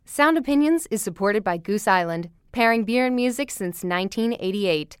Sound Opinions is supported by Goose Island, pairing beer and music since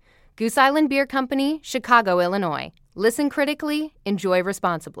 1988. Goose Island Beer Company, Chicago, Illinois. Listen critically, enjoy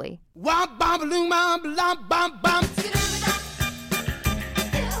responsibly. From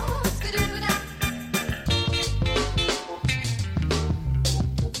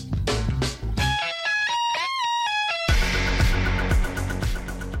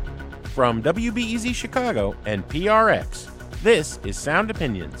WBEZ Chicago and PRX, this is Sound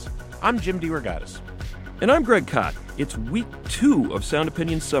Opinions. I'm Jim DeRogatis. And I'm Greg Kot. It's week 2 of Sound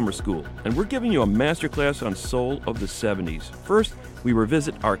Opinions Summer School, and we're giving you a masterclass on soul of the 70s. First, we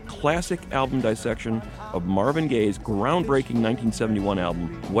revisit our classic album dissection of Marvin Gaye's groundbreaking 1971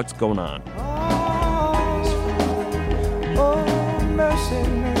 album, What's Going On. Oh, mercy,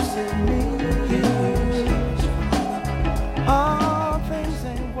 mercy me. All things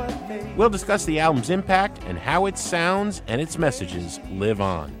ain't what they... We'll discuss the album's impact and how its sounds and its messages live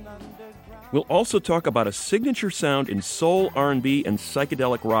on. We'll also talk about a signature sound in soul, R&B, and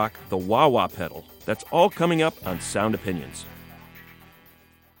psychedelic rock, the wah-wah pedal. That's all coming up on Sound Opinions.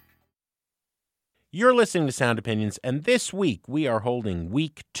 You're listening to Sound Opinions, and this week we are holding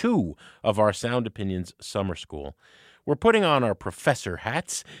week 2 of our Sound Opinions Summer School. We're putting on our professor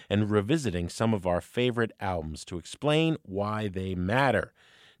hats and revisiting some of our favorite albums to explain why they matter.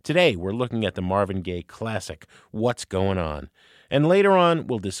 Today, we're looking at the Marvin Gaye classic, What's Going On? And later on,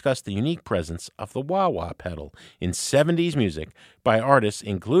 we'll discuss the unique presence of the wah-wah pedal in 70s music by artists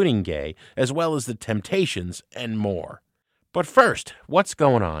including Gaye, as well as the Temptations and more. But first, What's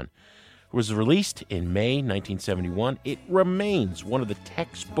Going On? It was released in May 1971. It remains one of the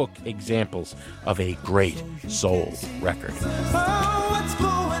textbook examples of a great soul record. Oh, what's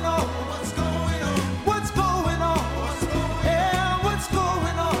going on? What's going on? What's going on? Yeah, what's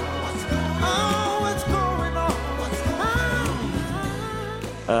going on? Oh, what's going on?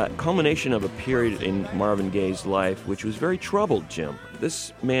 Culmination of a period in Marvin Gaye's life which was very troubled, Jim.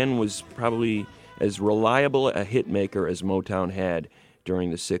 This man was probably as reliable a hit maker as Motown had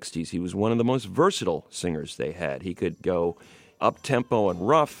during the 60s. He was one of the most versatile singers they had. He could go up-tempo and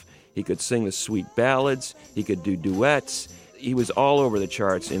rough. He could sing the sweet ballads. He could do duets. He was all over the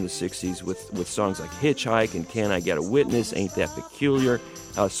charts in the 60s with songs like Hitchhike and Can I Get a Witness, Ain't That Peculiar,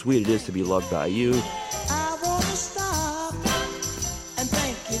 How Sweet It Is to Be Loved by You. I want to stop and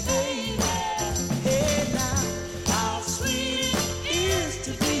thank you, baby. Hey, now, how sweet it is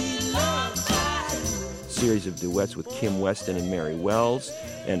to be loved by you. Series of duets with Kim Weston and Mary Wells,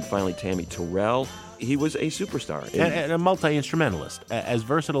 and finally Tammy Terrell. He was a superstar. And a multi-instrumentalist, as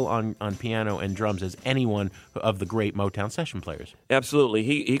versatile on piano and drums as anyone of the great Motown session players. Absolutely.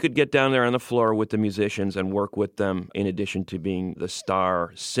 He could get down there on the floor with the musicians and work with them in addition to being the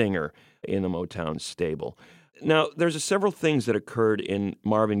star singer in the Motown stable. Now, there's several things that occurred in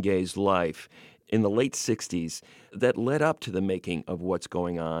Marvin Gaye's life in the late 60s that led up to the making of What's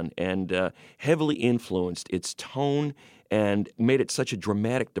Going On and heavily influenced its tone and made it such a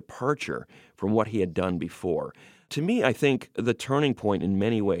dramatic departure from what he had done before. To me, I think the turning point in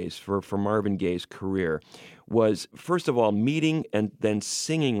many ways for Marvin Gaye's career was, first of all, meeting and then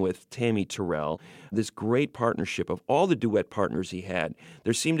singing with Tammy Terrell, this great partnership of all the duet partners he had.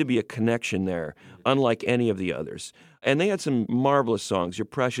 There seemed to be a connection there, unlike any of the others. And they had some marvelous songs. Your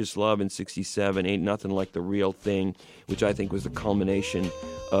Precious Love in 67, Ain't Nothing Like the Real Thing, which I think was the culmination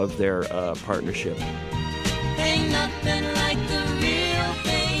of their partnership. Ain't nothing like the real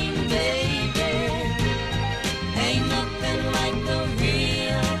thing, baby. Ain't nothing like the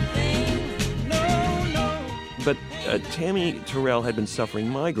real thing. No, no. But Tammy Terrell had been suffering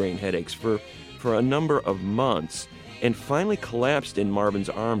migraine headaches for a number of months and finally collapsed in Marvin's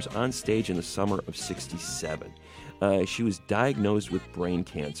arms on stage in the summer of 67. She was diagnosed with brain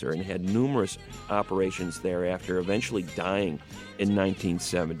cancer and had numerous operations thereafter, eventually dying in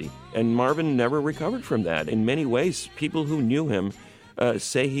 1970. And Marvin never recovered from that. In many ways, people who knew him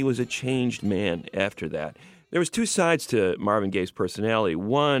say he was a changed man after that. There was two sides to Marvin Gaye's personality.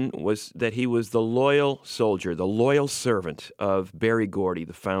 One was that he was the loyal soldier, the loyal servant of Berry Gordy,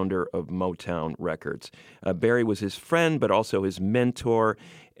 the founder of Motown Records. Berry was his friend, but also his mentor.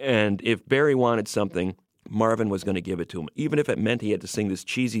 And if Berry wanted something, Marvin was going to give it to him. Even if it meant he had to sing this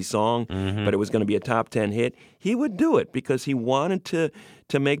cheesy song, but it was going to be a top 10 hit, he would do it because he wanted to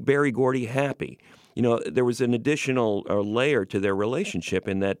make Berry Gordy happy. You know, there was an additional layer to their relationship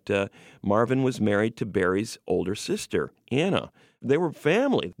in that Marvin was married to Berry's older sister, Anna. They were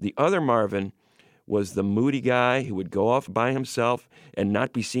family. The other Marvin was the moody guy who would go off by himself and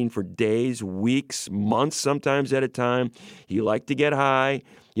not be seen for days, weeks, months sometimes at a time. He liked to get high,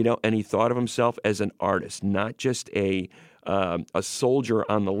 you know, and he thought of himself as an artist, not just a a soldier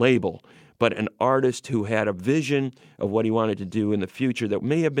on the label, but an artist who had a vision of what he wanted to do in the future that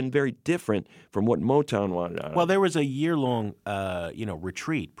may have been very different from what Motown wanted out of Well, him. there was a year-long,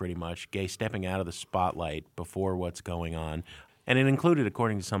 retreat, pretty much, Gaye stepping out of the spotlight before what's going on. And it included,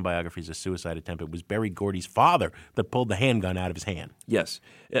 according to some biographies, a suicide attempt. It was Berry Gordy's father that pulled the handgun out of his hand. Yes.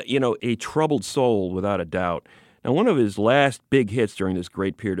 A troubled soul, without a doubt. Now, one of his last big hits during this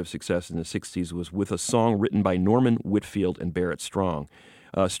great period of success in the 60s was with a song written by Norman Whitfield and Barrett Strong.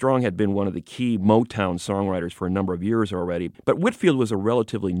 Strong had been one of the key Motown songwriters for a number of years already, but Whitfield was a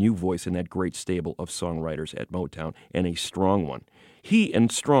relatively new voice in that great stable of songwriters at Motown, and a strong one. He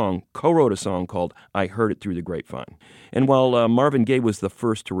and Strong co-wrote a song called I Heard It Through the Grapevine. And while Marvin Gaye was the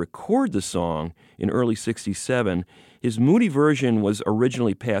first to record the song in early 67, his moody version was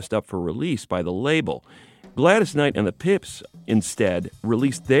originally passed up for release by the label. Gladys Knight and the Pips, instead,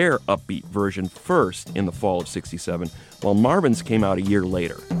 released their upbeat version first in the fall of 67, while Marvin's came out a year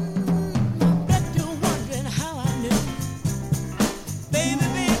later. Bet you're wondering how I knew. Baby,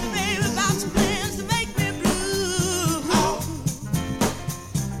 baby, baby, about some plans to make me blue.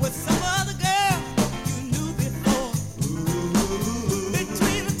 With some other girl you knew before.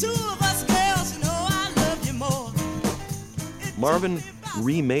 Between the two of us girls, you know I love you more. Marvin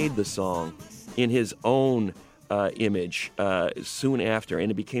remade the song in his own image soon after,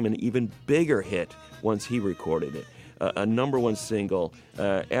 and it became an even bigger hit once he recorded it. A number one single,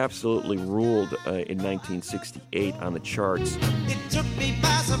 absolutely ruled in 1968 on the charts. It took me by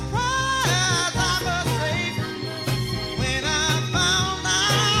surprise, I must say, when I found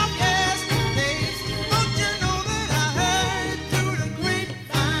out yesterday. Don't you know that I heard it through the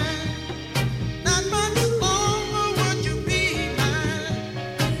grapevine? Not much longer would you be mine.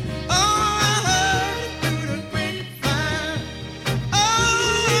 Oh, I heard it through the grapevine. Oh,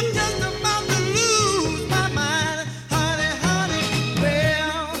 I'm just about to lose my mind, honey, honey,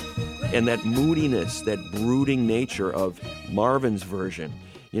 well. And that moodiness, that brooding nature of Marvin's version,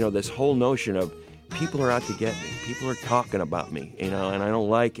 this whole notion of people are out to get me, people are talking about me, and I don't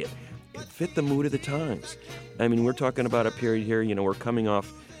like it. It fit the mood of the times. I mean, we're talking about a period here, we're coming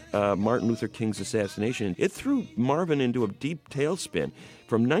off Martin Luther King's assassination. It threw Marvin into a deep tailspin.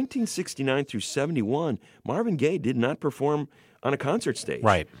 From 1969 through 71, Marvin Gaye did not perform on a concert stage.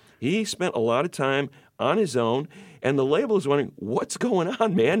 Right. He spent a lot of time on his own, and the label was wondering, what's going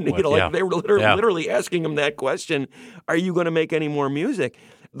on, man? What? Yeah. They were literally asking him that question, are you going to make any more music?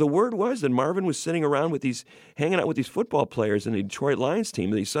 The word was that Marvin was sitting around hanging out with these football players in the Detroit Lions team,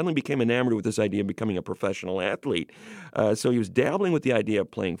 and he suddenly became enamored with this idea of becoming a professional athlete. So he was dabbling with the idea of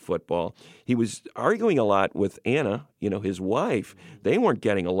playing football. He was arguing a lot with Anna, his wife. They weren't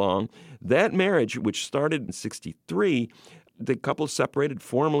getting along. That marriage, which started in 63, the couple separated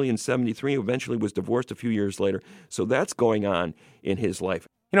formally in 73, eventually was divorced a few years later. So that's going on in his life.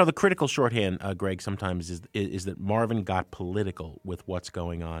 The critical shorthand, Greg, sometimes is that Marvin got political with what's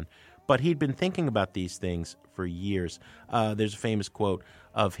going on. But he'd been thinking about these things for years. There's a famous quote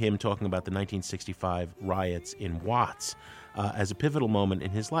of him talking about the 1965 riots in Watts as a pivotal moment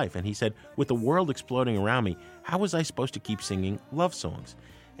in his life. And he said, with the world exploding around me, how was I supposed to keep singing love songs?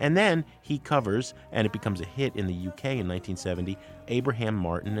 And then he covers, and it becomes a hit in the UK in 1970, Abraham,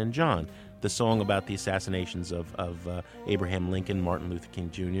 Martin, and John, the song about the assassinations of Abraham Lincoln, Martin Luther King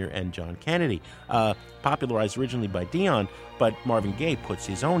Jr., and John Kennedy. Popularized originally by Dion, but Marvin Gaye puts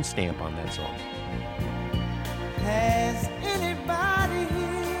his own stamp on that song. Has anybody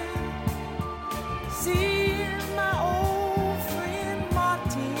seen my old friend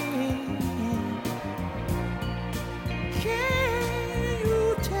Martin? Can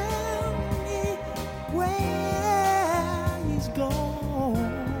you tell me where he's gone?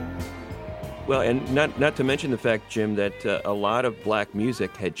 Well, and not to mention the fact, Jim, that a lot of black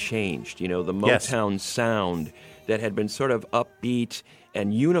music had changed. The Motown sound that had been sort of upbeat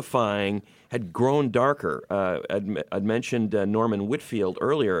and unifying had grown darker. I'd mentioned Norman Whitfield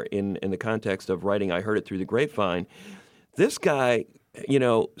earlier in the context of writing I Heard It Through the Grapevine. This guy,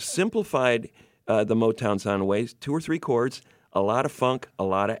 simplified the Motown sound in ways, 2 or 3 chords, a lot of funk, a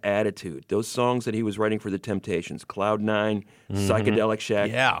lot of attitude. Those songs that he was writing for the Temptations, Cloud 9, Psychedelic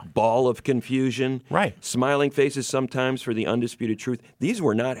Shack, Ball of Confusion, Right. Smiling Faces Sometimes for the Undisputed Truth. These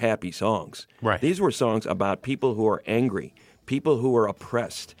were not happy songs. Right. These were songs about people who are angry, people who are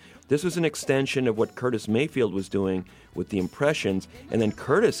oppressed. This was an extension of what Curtis Mayfield was doing with the Impressions, and then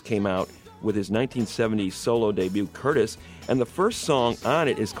Curtis came out with his 1970 solo debut, Curtis, and the first song on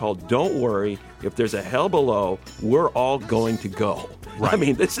it is called Don't Worry, If There's a Hell Below, We're All Going to Go. Right. I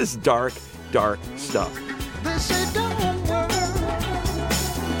mean, this is dark, dark stuff. They say don't worry,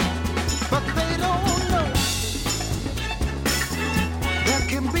 but they don't know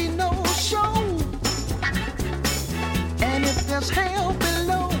there's hell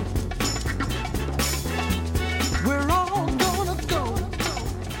below, we're all gonna go.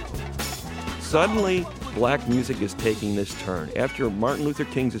 Suddenly, black music is taking this turn. After Martin Luther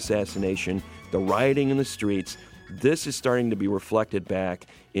King's assassination, the rioting in the streets, this is starting to be reflected back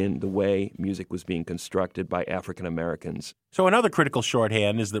in the way music was being constructed by African Americans. So another critical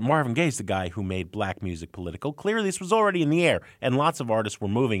shorthand is that Marvin Gaye's the guy who made black music political. Clearly this was already in the air, and lots of artists were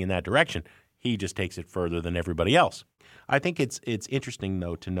moving in that direction. He just takes it further than everybody else. I think it's interesting,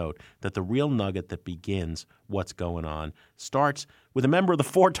 though, to note that the real nugget that begins what's going on starts with a member of the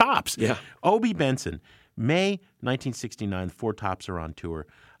Four Tops. Yeah. Obie Benson. May 1969, the Four Tops are on tour.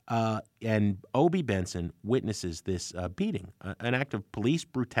 And Obie Benson witnesses this beating, an act of police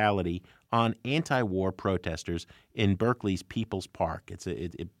brutality on anti-war protesters in Berkeley's People's Park.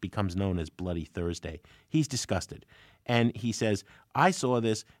 It becomes known as Bloody Thursday. He's disgusted. And he says, I saw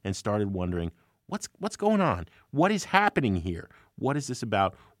this and started wondering, what's going on? What is happening here? What is this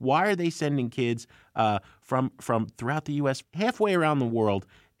about? Why are they sending kids from throughout the U.S., halfway around the world,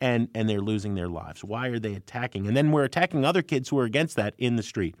 and they're losing their lives? Why are they attacking? And then we're attacking other kids who are against that in the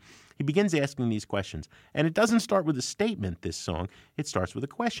street. He begins asking these questions. And it doesn't start with a statement, this song. It starts with a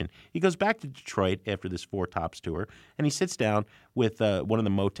question. He goes back to Detroit after this Four Tops tour, and he sits down with one of the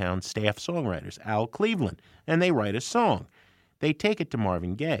Motown staff songwriters, Al Cleveland, and they write a song. They take it to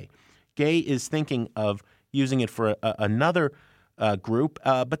Marvin Gaye. Gaye is thinking of using it for another group,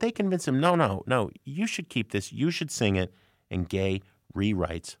 but they convince him, no, you should keep this. You should sing it. And Gaye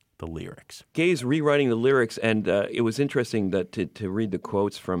rewrites the lyrics. Gaye's rewriting the lyrics, and it was interesting that to read the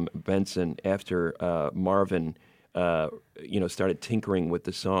quotes from Benson after Marvin, started tinkering with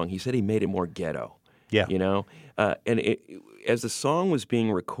the song. He said he made it more ghetto. Yeah. As the song was being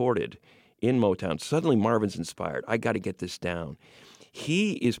recorded in Motown, suddenly Marvin's inspired. I got to get this down.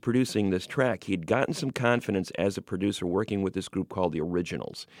 He is producing this track. He'd gotten some confidence as a producer working with this group called the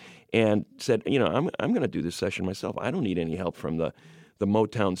Originals, and said, I'm going to do this session myself. I don't need any help from the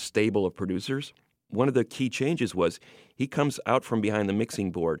Motown stable of producers. One of the key changes was he comes out from behind the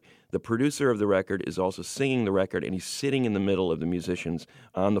mixing board. The producer of the record is also singing the record, and he's sitting in the middle of the musicians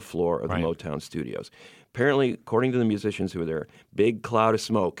on the floor of the Motown studios. Apparently, according to the musicians who were there, big cloud of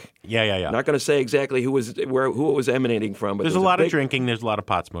smoke. Yeah. Not going to say exactly who it was emanating from, but there's a lot of drinking. There's a lot of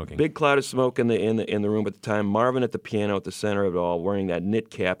pot smoking. Big cloud of smoke in the room at the time. Marvin at the piano at the center of it all, wearing that knit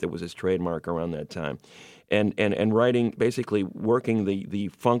cap that was his trademark around that time, and writing, basically working the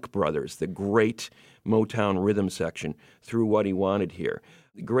Funk Brothers, the great Motown rhythm section, through what he wanted here.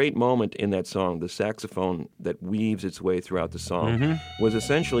 The great moment in that song, the saxophone that weaves its way throughout the song, was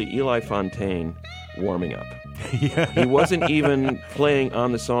essentially Eli Fontaine warming up. He wasn't even playing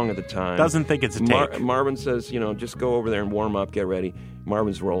on the song at the time. Doesn't think it's a tape. Marvin says, just go over there and warm up, get ready.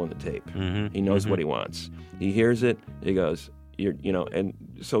 Marvin's rolling the tape. He knows what he wants. He hears it. He goes, and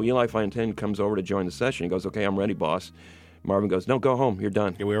so Eli Fontaine comes over to join the session. He goes, okay, I'm ready, boss. Marvin goes, no, go home. You're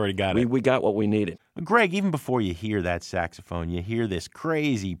done. Yeah, we already got it. We got what we needed. Greg, even before you hear that saxophone, you hear this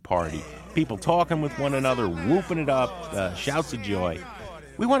crazy party. People talking with one another, whooping it up, shouts of joy.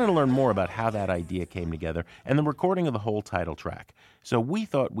 We wanted to learn more about how that idea came together and the recording of the whole title track. So we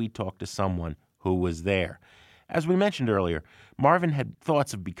thought we'd talk to someone who was there. As we mentioned earlier, Marvin had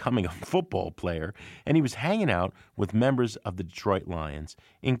thoughts of becoming a football player, and he was hanging out with members of the Detroit Lions,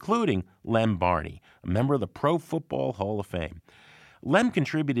 including Lem Barney, a member of the Pro Football Hall of Fame. Lem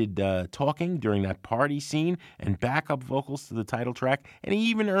contributed talking during that party scene and backup vocals to the title track, and he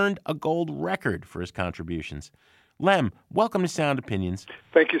even earned a gold record for his contributions. Lem, welcome to Sound Opinions.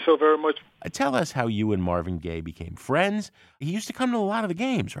 Thank you so very much. Tell us how you and Marvin Gaye became friends. He used to come to a lot of the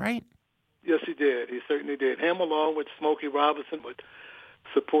games, right? Yes, he did. He certainly did. Him, along with Smokey Robinson, would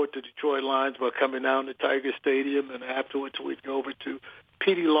support the Detroit Lions by coming down to Tiger Stadium, and afterwards we'd go over to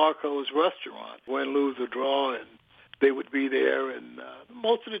Petey Larco's restaurant, win, lose, or draw, and they would be there. And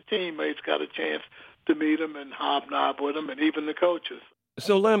most of the teammates got a chance to meet him and hobnob with him, and even the coaches.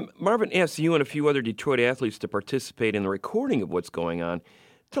 So, Lem, Marvin asked you and a few other Detroit athletes to participate in the recording of what's going on.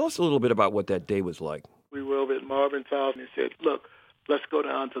 Tell us a little bit about what that day was like. We were over at Marvin's house, and he said, look, let's go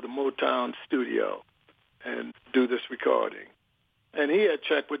down to the Motown studio and do this recording. And he had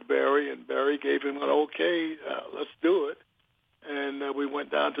checked with Barry, and Barry gave him an okay, let's do it. And we went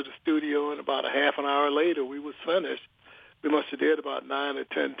down to the studio, and about a half an hour later, we was finished. We must have did about 9 or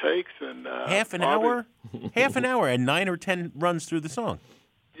 10 takes. And half an hour? Half an hour and 9 or 10 runs through the song.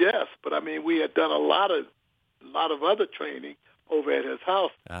 Yes, but I mean, we had done a lot of other training over at his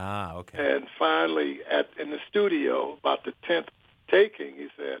house. Ah, okay. And finally, in the studio, about the 10th taking, he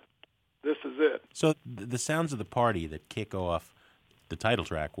said, this is it. So the sounds of the party that kick off the title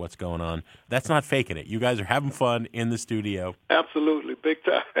track, What's Going On. That's not faking it. You guys are having fun in the studio. Absolutely, big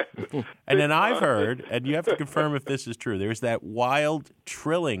time. And then I've heard, and you have to confirm if this is true, there's that wild,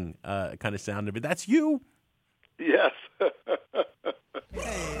 trilling kind of sound of it. That's you? Yes.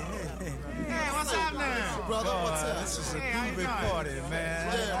 Hey, what's up now? Brother, what's up? This is a groovy party,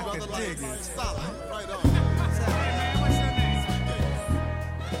 man. Yeah, I can dig it. Stop. Right on. Hey, man, what's your name?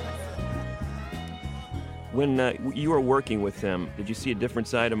 When you were working with them, did you see a different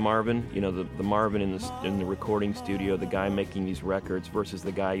side of Marvin? You know, the Marvin in the recording studio, the guy making these records versus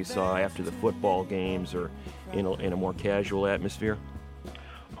the guy you saw after the football games or in a more casual atmosphere?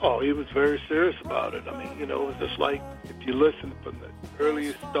 Oh, he was very serious about it. I mean, you know, it was just like if you listen from the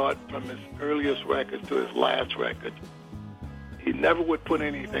earliest start, from his earliest record to his last record, he never would put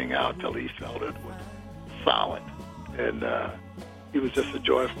anything out till he felt it was solid. And he was just a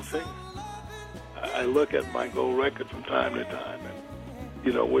joyful singer. I look at my gold record from time to time and,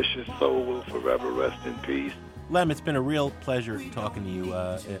 you know, wish his soul will forever rest in peace. Lem, it's been a real pleasure talking to you.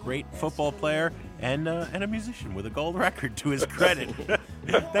 A great football player and a musician with a gold record to his credit.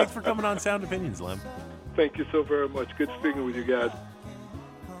 Thanks for coming on Sound Opinions, Lem. Thank you so very much. Good speaking with you guys.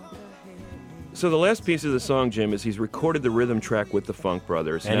 So the last piece of the song, Jim, is he's recorded the rhythm track with the Funk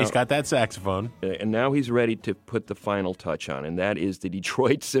Brothers. And he's got that saxophone. And now he's ready to put the final touch on, and that is the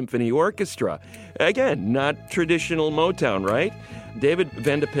Detroit Symphony Orchestra. Again, not traditional Motown, right? David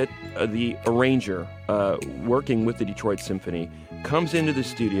Vanderput, the arranger, working with the Detroit Symphony, comes into the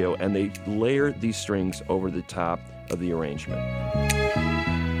studio, and they layer these strings over the top of the arrangement.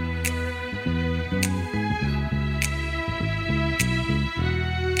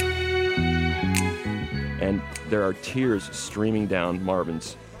 And there are tears streaming down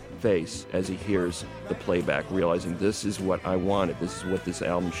Marvin's face as he hears the playback, realizing this is what I wanted, this is what this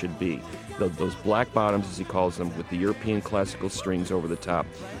album should be. Those black bottoms, as he calls them, with the European classical strings over the top.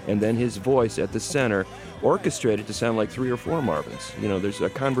 And then his voice at the center, orchestrated to sound like 3 or 4 Marvins. You know, there's a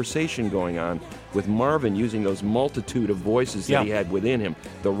conversation going on with Marvin using those multitude of voices that he had within him.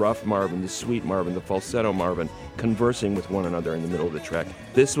 The rough Marvin, the sweet Marvin, the falsetto Marvin, conversing with one another in the middle of the track.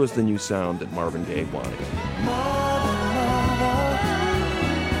 This was the new sound that Marvin Gaye wanted.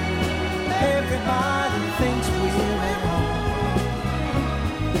 Everybody thinks we're wrong.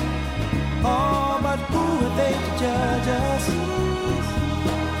 Oh, but who are they to judge us?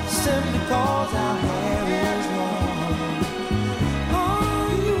 Simply cause our hair is long. Oh,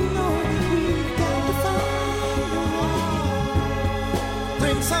 you know we've got to find a way.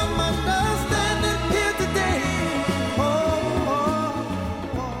 Bring some understanding here today.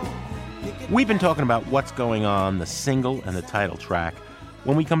 We've been talking about What's Going On, the single and the title track.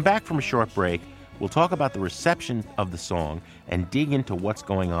 When we come back from a short break, we'll talk about the reception of the song and dig into What's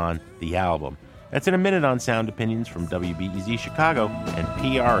Going On, the album. That's in a minute on Sound Opinions from WBEZ Chicago and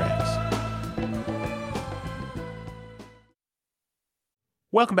PRX.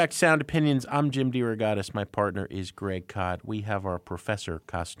 Welcome back to Sound Opinions. I'm Jim DeRogatis. My partner is Greg Cott. We have our professor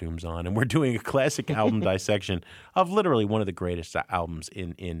costumes on, and we're doing a classic album dissection of literally one of the greatest albums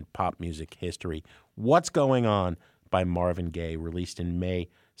in pop music history, What's Going On, by Marvin Gaye, released in May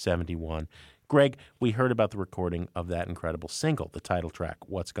 1971. Greg, we heard about the recording of that incredible single, the title track,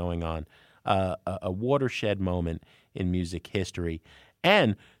 What's Going On, a watershed moment in music history.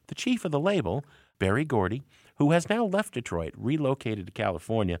 And the chief of the label, Berry Gordy, who has now left Detroit, relocated to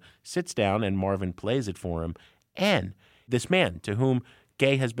California, sits down and Marvin plays it for him. And this man to whom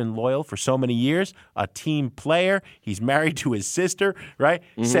Gaye has been loyal for so many years, a team player, he's married to his sister, right,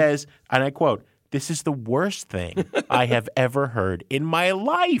 says, and I quote, "This is the worst thing I have ever heard in my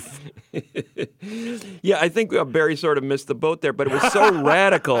life." Yeah, I think Barry sort of missed the boat there, but it was so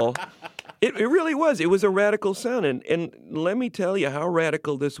radical. It really was. It was a radical sound. And let me tell you how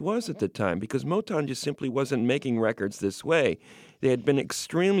radical this was at the time, because Motown just simply wasn't making records this way. They had been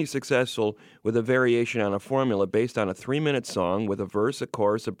extremely successful with a variation on a formula based on a 3-minute song with a verse, a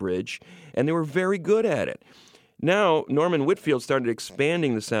chorus, a bridge, and they were very good at it. Now, Norman Whitfield started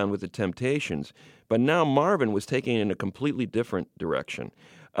expanding the sound with the Temptations, but now Marvin was taking it in a completely different direction.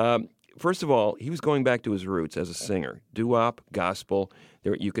 First of all, he was going back to his roots as a singer. Doo-wop, gospel,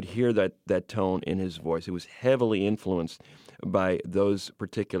 you could hear that tone in his voice. It was heavily influenced by those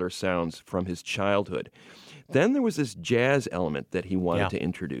particular sounds from his childhood. Then there was this jazz element that he wanted to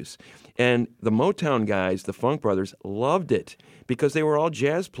introduce. And the Motown guys, the Funk Brothers, loved it because they were all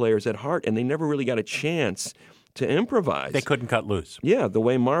jazz players at heart, and they never really got a chance to improvise. They couldn't cut loose. Yeah, the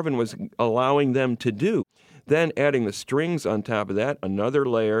way Marvin was allowing them to do. Then adding the strings on top of that, another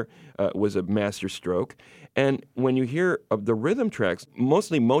layer, was a master stroke. And when you hear of the rhythm tracks,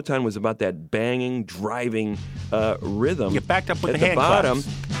 mostly Motown was about that banging, driving rhythm. You backed up with at the hand bottom.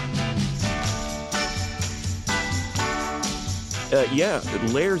 claps.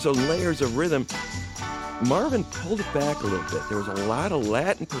 Layers of rhythm. Marvin pulled it back a little bit. There was a lot of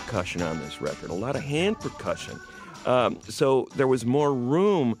Latin percussion on this record, a lot of hand percussion. So there was more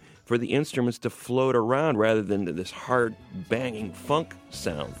room for the instruments to float around rather than this hard, banging funk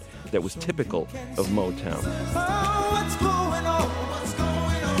sound that was typical of Motown. Oh, what's going on? What's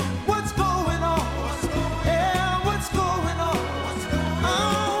going on? What's going on? Yeah, what's going on?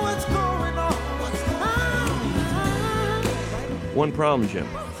 Oh, what's going on? One problem, Jim.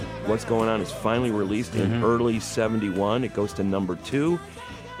 What's Going On is finally released in early 71. It goes to number 2.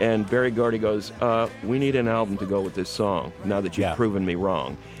 And Berry Gordy goes, we need an album to go with this song, now that you've proven me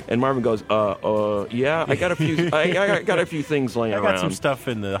wrong. And Marvin goes, yeah, I got a few I got a few things laying around. I got some stuff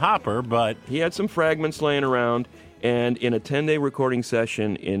in the hopper, but... He had some fragments laying around, and in a 10-day recording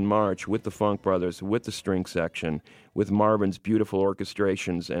session in March with the Funk Brothers, with the string section, with Marvin's beautiful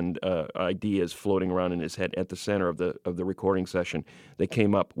orchestrations and ideas floating around in his head at the center of the recording session, they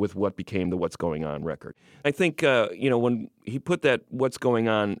came up with what became the What's Going On record. I think, when he put that What's Going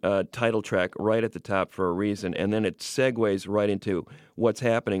On title track right at the top for a reason, and then it segues right into What's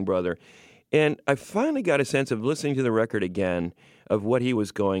Happening, Brother. And I finally got a sense of listening to the record again of what he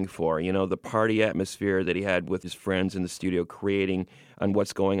was going for, the party atmosphere that he had with his friends in the studio creating on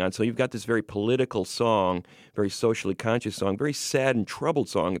What's Going On. So you've got this very political song, very socially conscious song, very sad and troubled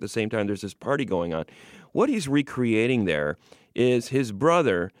song. At the same time, there's this party going on. What he's recreating there is his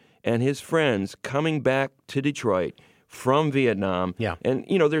brother and his friends coming back to Detroit from Vietnam. Yeah. And,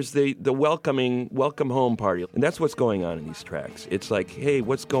 there's the welcome home party. And that's what's going on in these tracks. It's like, hey,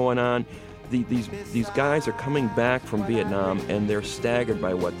 what's going on? These guys are coming back from Vietnam, and they're staggered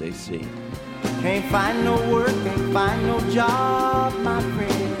by what they see. Can't find no work, can't find no job, my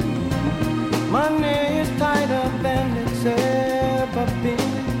friend. Money is tighter than it's ever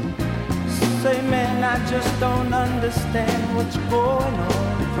been. Say, man, I just don't understand what's going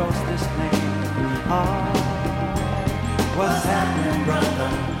on across this land. Oh, what's happening, brother?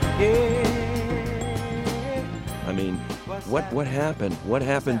 Yeah. I mean, what happened? What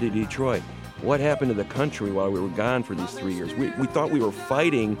happened to Detroit? What happened to the country while we were gone for these 3 years? We thought we were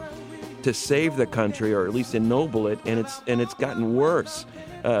fighting to save the country, or at least ennoble it, and it's gotten worse.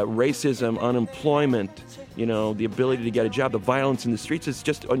 Racism, unemployment, the ability to get a job, the violence in the streets is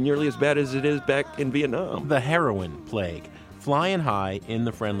just nearly as bad as it is back in Vietnam. The heroin plague. Flying High in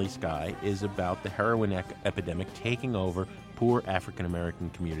the Friendly Sky is about the heroin epidemic taking over poor African-American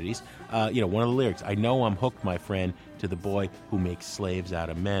communities. One of the lyrics, I know I'm hooked, my friend, to the boy who makes slaves out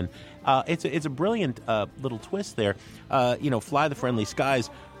of men. It's a brilliant little twist there. Fly the Friendly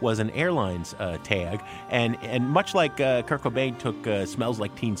Skies was an airline's tag, and much like Kurt Cobain took Smells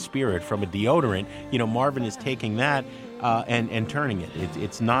Like Teen Spirit from a deodorant, Marvin is taking that and turning it.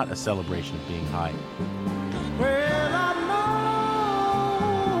 It's not a celebration of being high. Well, I know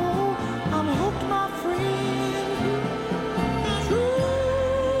I'm hooked, my friend, to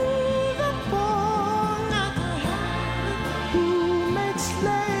the boy who makes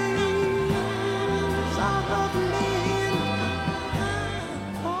slaves out of men.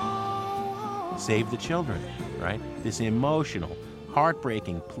 Oh. Save the children, right? This emotional,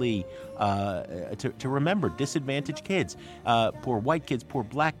 heartbreaking plea to remember disadvantaged kids, poor white kids, poor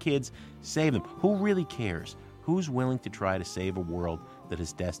black kids, save them. Who really cares? Who's willing to try to save a world that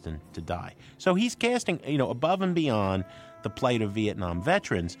is destined to die? So he's casting, above and beyond the plight of Vietnam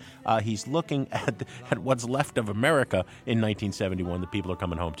veterans. He's looking at what's left of America in 1971 that people are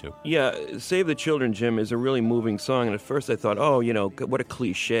coming home to. Yeah, Save the Children, Jim, is a really moving song. And at first I thought, what a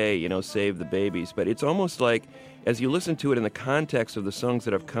cliche, save the babies. But it's almost like, as you listen to it in the context of the songs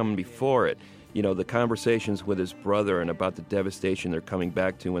that have come before it, the conversations with his brother and about the devastation they're coming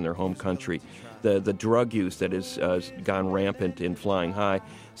back to in their home country, the drug use that has gone rampant in Flying High.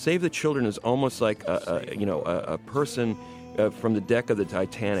 Save the Children is almost like a person from the deck of the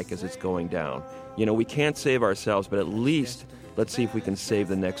Titanic as it's going down. We can't save ourselves, but at least let's see if we can save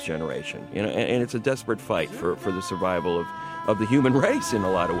the next generation. And it's a desperate fight for the survival of the human race in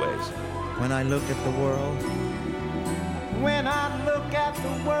a lot of ways. When I look at the world,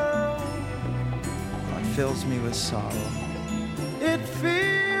 it fills me with sorrow. It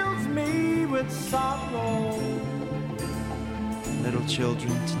fills me with sorrow. Little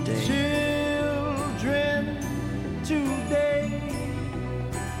children today,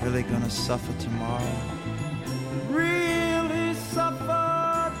 really gonna suffer tomorrow. Really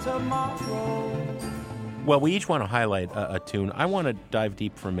suffer tomorrow. Well, we each want to highlight a tune. I want to dive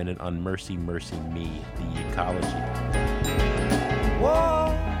deep for a minute on Mercy, Mercy Me, the Ecology.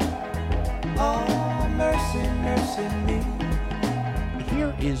 Whoa, oh, mercy, mercy me.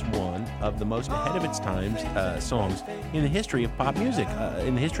 Here is one of the most ahead of its times songs in the history of pop music,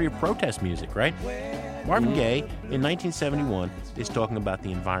 in the history of protest music, right? Marvin Gaye, in 1971, is talking about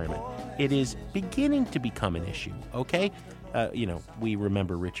the environment. It is beginning to become an issue, okay? We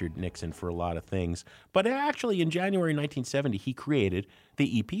remember Richard Nixon for a lot of things, but actually in January 1970, he created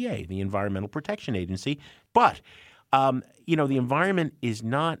the EPA, the Environmental Protection Agency. But, the environment is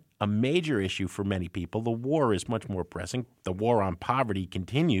not a major issue for many people. The war is much more pressing. The war on poverty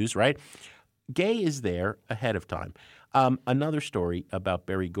continues, right? Gaye is there ahead of time. Another story about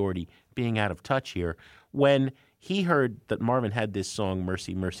Berry Gordy being out of touch here. When he heard that Marvin had this song,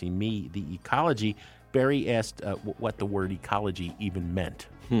 Mercy, Mercy Me, the Ecology, Berry asked what the word ecology even meant,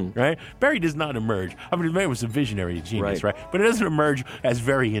 right? Berry does not emerge. I mean, the man was a visionary genius, right? But it doesn't emerge as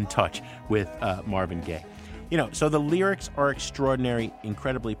very in touch with Marvin Gaye. So the lyrics are extraordinary,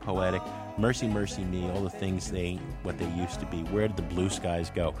 incredibly poetic. Mercy, Mercy Me, all the things what they used to be. Where did the blue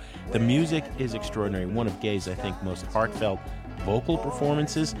skies go? The music is extraordinary. One of Gaye's, I think, most heartfelt vocal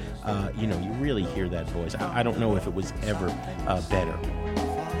performances. You really hear that voice. I don't know if it was ever better.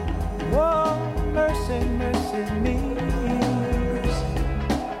 Whoa, mercy, mercy me.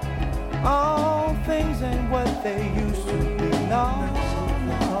 All things ain't what they used to be. No.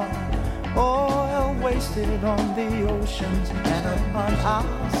 Oil wasted on the oceans and upon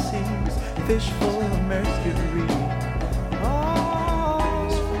our seas, fish full of mercury.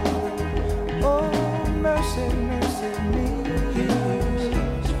 Oh, mercy, mercy me.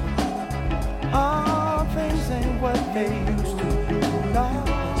 All things ain't what they used to be. No.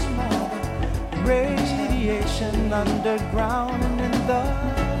 Radiation underground and in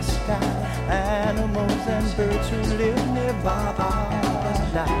the sky, animals and birds who live nearby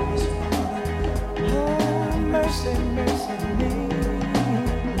are dying. Oh, mercy, mercy me.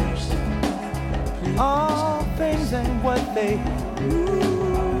 All things ain't what they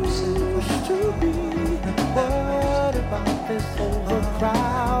used to be. What about this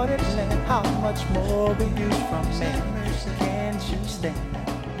overcrowded land? How much more we use from man? Can't you stand?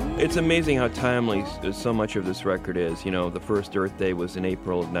 It's amazing how timely so much of this record is. The first Earth Day was in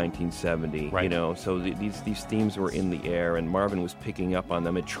April of 1970. Right. So these themes were in the air, and Marvin was picking up on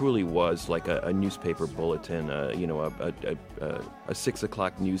them. It truly was like a newspaper bulletin, a 6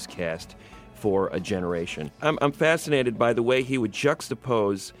 o'clock newscast for a generation. I'm fascinated by the way he would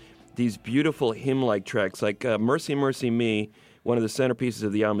juxtapose these beautiful hymn-like tracks, like Mercy, Mercy Me. One of the centerpieces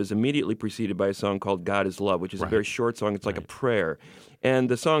of the album is immediately preceded by a song called God is Love, which is a very short song. It's like a prayer. And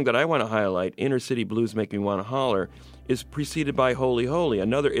the song that I want to highlight, Inner City Blues Make Me Want to Holler, is preceded by Holy Holy.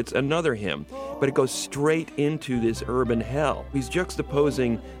 It's another hymn, but it goes straight into this urban hell. He's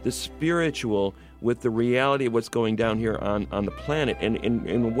juxtaposing the spiritual with the reality of what's going down here on the planet, and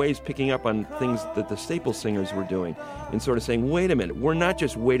in ways picking up on things that the Staple Singers were doing, and sort of saying, wait a minute, we're not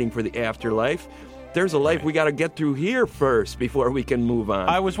just waiting for the afterlife. There's a life we got to get through here first before we can move on.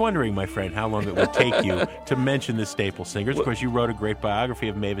 I was wondering, my friend, how long it would take you to mention the Staple Singers. Of course, you wrote a great biography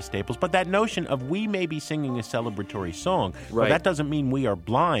of Mavis Staples, but that notion of we may be singing a celebratory song, but that doesn't mean we are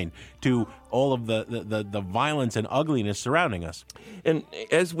blind to all of the violence and ugliness surrounding us. And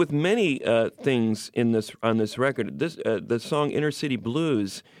as with many things on this record, the song Inner City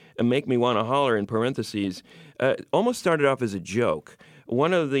Blues, Make Me Want to Holler in parentheses, almost started off as a joke.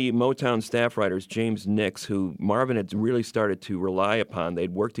 One of the Motown staff writers, James Nix, who Marvin had really started to rely upon,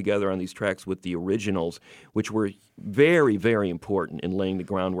 they'd worked together on these tracks with the originals, which were very, very important in laying the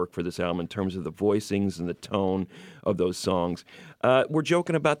groundwork for this album in terms of the voicings and the tone of those songs. We're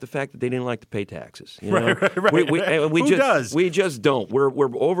joking about the fact that they didn't like to pay taxes. Right. Who does? We just don't.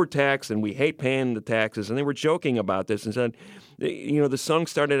 We're overtaxed and we hate paying the taxes. And they were joking about this and said, the song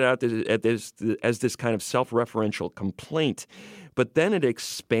started out as this kind of self-referential complaint. But then it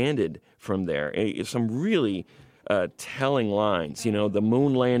expanded from there. Some really telling lines, the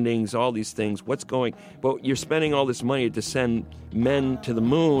moon landings, all these things. But you're spending all this money to send men to the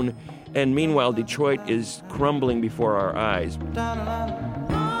moon, and meanwhile Detroit is crumbling before our eyes. Spend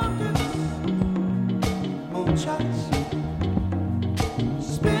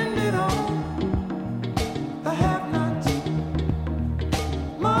it on the have-nots.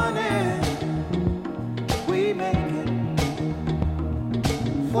 Money, we make it.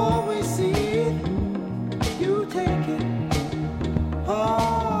 Before we see it, you take it.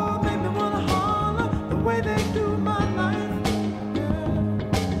 Oh, make me wanna holler the way they do my life. Yeah.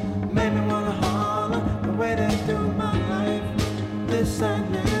 Make me wanna holler the way they do my life. This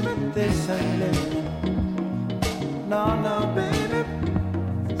ain't living, this ain't living. no, no, baby.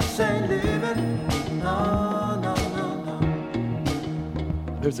 This ain't living. No, no, no,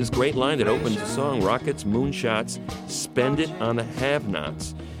 no. There's this great line that opens the song, rockets, moonshots, spend it on the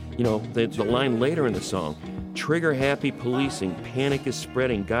have-nots. You know, the line later in the song, trigger-happy policing, panic is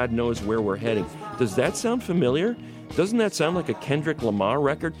spreading, God knows where we're heading. Does that sound familiar? Doesn't that sound like a Kendrick Lamar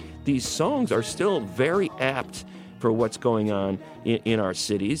record? These songs are still very apt for what's going on in our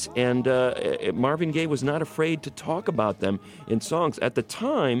cities, and Marvin Gaye was not afraid to talk about them in songs. At the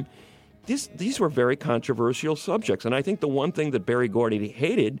time, these were very controversial subjects, and I think the one thing that Berry Gordy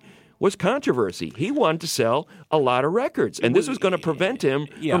hated was controversy. He wanted to sell a lot of records, and this was going to prevent him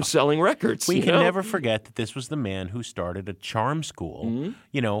from selling records. We can never forget that this was the man who started a charm school,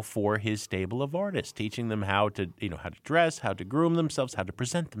 for his stable of artists, teaching them how to dress, how to groom themselves, how to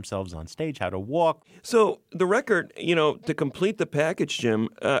present themselves on stage, how to walk. So the record, to complete the package, Jim,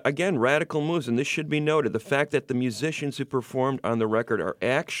 again, radical moves, and this should be noted, the fact that the musicians who performed on the record are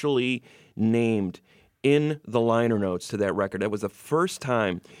actually named in the liner notes to that record. That was the first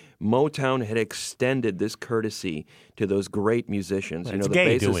time Motown had extended this courtesy to those great musicians. It's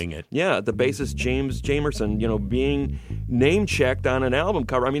Gaye doing it. Yeah, the bassist James Jamerson, being name-checked on an album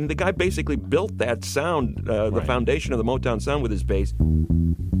cover. I mean, the guy basically built that sound, the foundation of the Motown sound with his bass.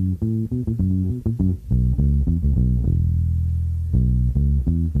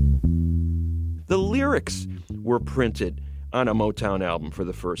 The lyrics were printed on a Motown album for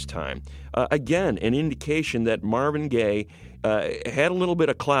the first time. Again, an indication that Marvin Gaye had a little bit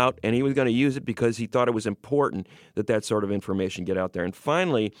of clout, and he was going to use it because he thought it was important that sort of information get out there. And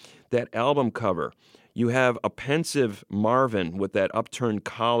finally, that album cover. You have a pensive Marvin with that upturned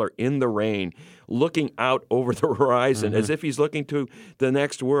collar in the rain, looking out over the horizon as if he's looking to the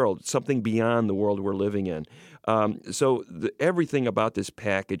next world, something beyond the world we're living in. So everything about this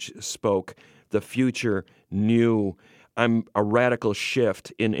package spoke the future, new. I'm a radical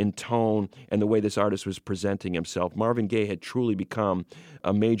shift in tone and the way this artist was presenting himself. Marvin Gaye had truly become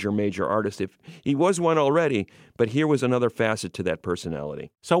a major, major artist. If he was one already, but here was another facet to that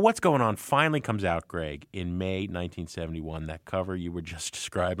personality. So What's Going On finally comes out, Greg, in May 1971. That cover you were just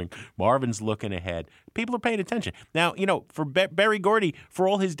describing. Marvin's looking ahead. People are paying attention. Now, for Berry Gordy, for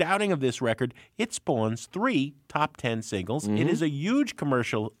all his doubting of this record, it spawns 3 top 10 singles. It is a huge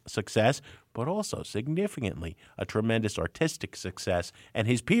commercial success, but also significantly a tremendous artistic success. And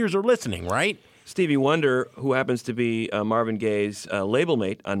his peers are listening, right? Stevie Wonder, who happens to be Marvin Gaye's label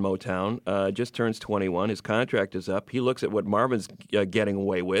mate on Motown, just turns 21. His contract is up. He looks at what Marvin's getting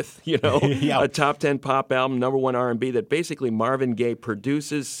away with, a top 10 pop album, number 1 R&B that basically Marvin Gaye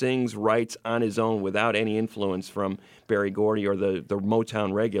produces, sings, writes on his own without any influence from Berry Gordy or the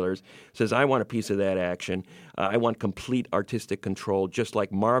Motown regulars. Says, I want a piece of that action. I want complete artistic control, just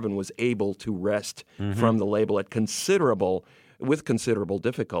like Marvin was able to wrest from the label with considerable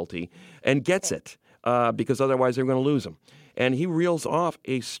difficulty, and gets it, because otherwise they're going to lose him. And he reels off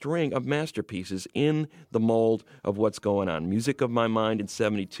a string of masterpieces in the mold of What's Going On. Music of My Mind in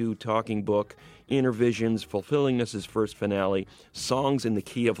 72, Talking Book, Inner Visions, Fulfillingness' first finale, Songs in the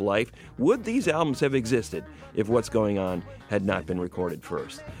Key of Life. Would these albums have existed if What's Going On had not been recorded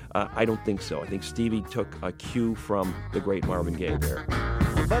first? I don't think so. I think Stevie took a cue from the great Marvin Gaye there.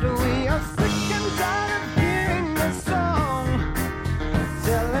 But we are sick and tired of hearing this song,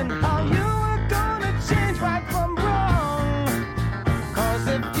 telling how you are gonna change right from wrong. 'Cause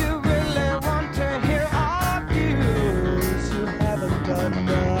if you really want to hear our views, you haven't done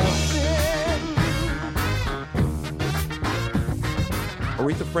nothing.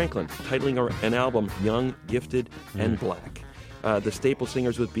 Aretha Franklin titling an album Young, Gifted, and Black. The staple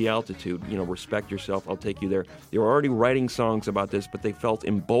singers with Bealtitude, Respect Yourself, I'll Take You There. They were already writing songs about this, but they felt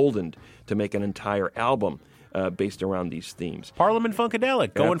emboldened to make an entire album based around these themes. Parliament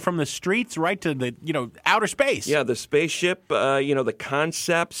Funkadelic, going from the streets right to the, outer space. Yeah, the spaceship, the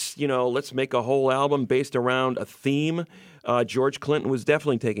concepts, let's make a whole album based around a theme. George Clinton was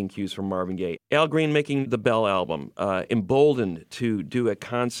definitely taking cues from Marvin Gaye. Al Green making the Bell album, emboldened to do a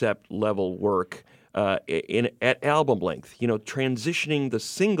concept-level work at album length, transitioning the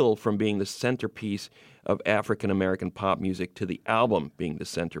single from being the centerpiece of African-American pop music to the album being the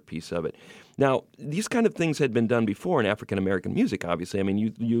centerpiece of it. Now, these kind of things had been done before in African-American music, obviously. I mean,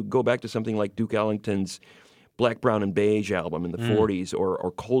 you go back to something like Duke Ellington's Black, Brown, and Beige album in the 40s,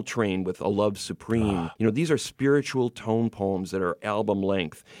 or Coltrane with A Love Supreme. These are spiritual tone poems that are album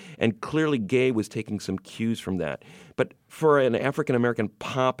length. And clearly Gaye was taking some cues from that. But for an African-American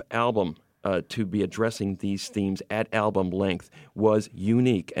pop album to be addressing these themes at album length was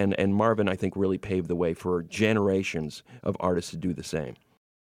unique. And Marvin, I think, really paved the way for generations of artists to do the same.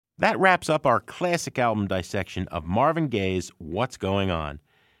 That wraps up our classic album dissection of Marvin Gaye's What's Going On.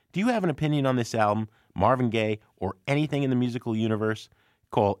 Do you have an opinion on this album, Marvin Gaye, or anything in the musical universe?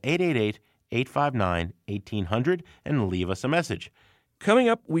 Call 888-859-1800 and leave us a message. Coming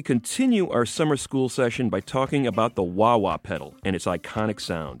up, we continue our summer school session by talking about the wah-wah pedal and its iconic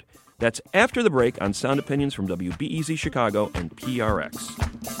sound. That's after the break on Sound Opinions from WBEZ Chicago and PRX.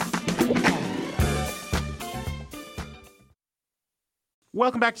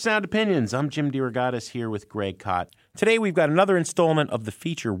 Welcome back to Sound Opinions. I'm Jim DeRogatis here with Greg Kot. Today we've got another installment of the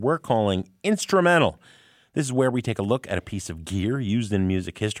feature we're calling Instrumental. This is where we take a look at a piece of gear used in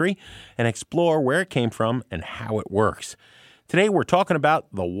music history and explore where it came from and how it works. Today we're talking about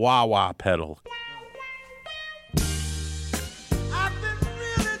the wah-wah pedal. I've been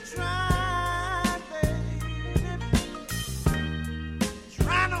really trying, baby,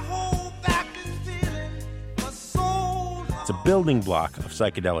 trying to hold back this feeling for so long. It's a building block of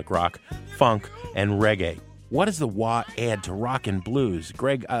psychedelic rock, funk, and reggae. What does the wah add to rock and blues?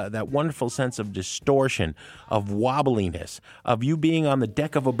 Greg, that wonderful sense of distortion, of wobbliness, of you being on the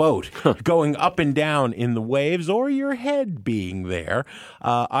deck of a boat, going up and down in the waves, or your head being there.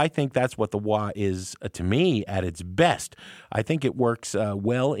 I think that's what the wah is, to me, at its best. I think it works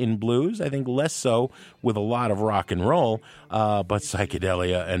well in blues. I think less so with a lot of rock and roll, but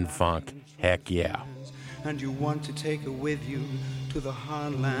psychedelia and funk, heck yeah. And you want to take her with you to the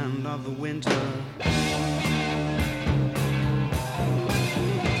heartland of the winter.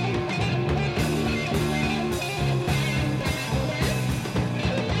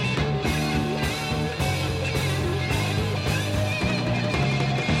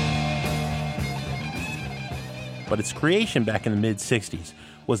 But its creation back in the mid-'60s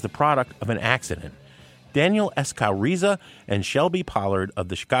was the product of an accident. Daniel Escauriza and Shelby Pollard of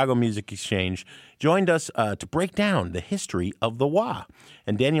the Chicago Music Exchange joined us to break down the history of the wah,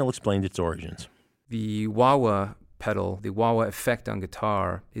 and Daniel explained its origins. The wah-wah pedal, the wah-wah effect on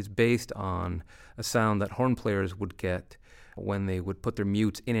guitar, is based on a sound that horn players would get when they would put their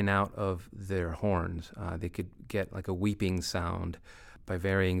mutes in and out of their horns. They could get like a weeping sound by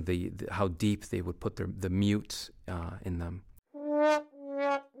varying the how deep they would put the mutes in them.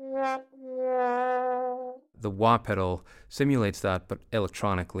 The wah pedal simulates that, but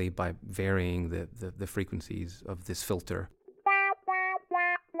electronically by varying the frequencies of this filter.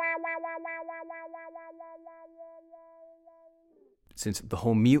 Since the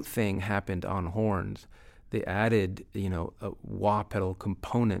whole mute thing happened on horns, they added, wah pedal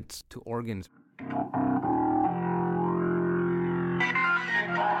components to organs.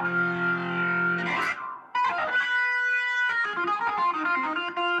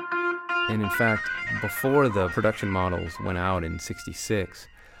 And in fact, before the production models went out in '66,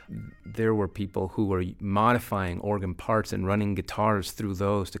 there were people who were modifying organ parts and running guitars through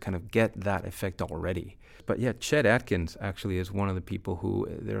those to kind of get that effect already. But yeah, Chet Atkins actually is one of the people who,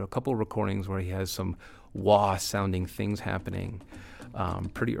 there are a couple of recordings where he has some wah-sounding things happening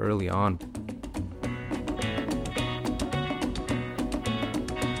pretty early on.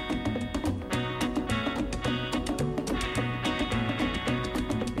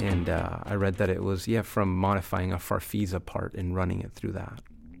 And I read that it was, from modifying a Farfisa part and running it through that.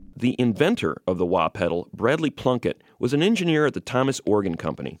 The inventor of the wah pedal, Bradley Plunkett, was an engineer at the Thomas Organ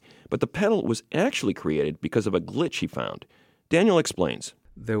Company, but the pedal was actually created because of a glitch he found. Daniel explains.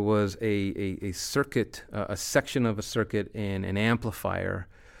 There was a circuit, a section of a circuit in an amplifier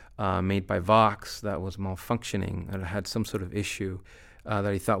made by Vox that was malfunctioning, and it had some sort of issue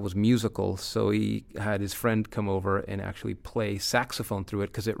that he thought was musical, so he had his friend come over and actually play saxophone through it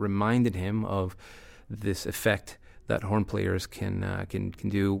because it reminded him of this effect that horn players can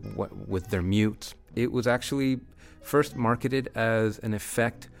do with their mutes. It was actually first marketed as an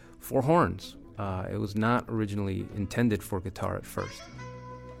effect for horns. It was not originally intended for guitar at first.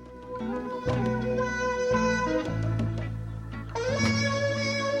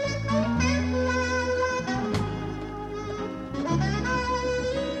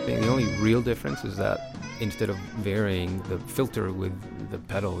 The only real difference is that instead of varying the filter with the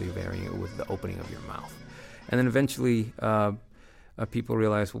pedal, you're varying it with the opening of your mouth. And then eventually people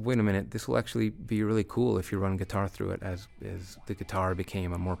realized, well, wait a minute, this will actually be really cool if you run guitar through it, as the guitar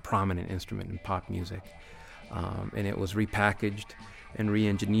became a more prominent instrument in pop music. And it was repackaged and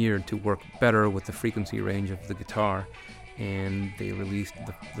re-engineered to work better with the frequency range of the guitar. And they released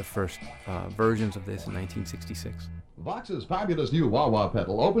the first versions of this in 1966. Vox's fabulous new wah-wah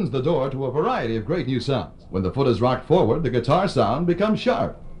pedal opens the door to a variety of great new sounds. When the foot is rocked forward, the guitar sound becomes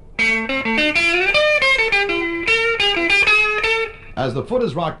sharp. As the foot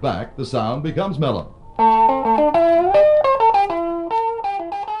is rocked back, the sound becomes mellow.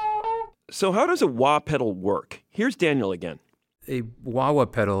 So how does a wah pedal work? Here's Daniel again. A wah-wah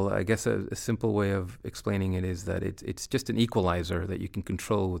pedal, I guess a simple way of explaining it is that it's just an equalizer that you can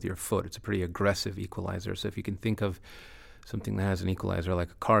control with your foot. It's a pretty aggressive equalizer. So if you can think of something that has an equalizer,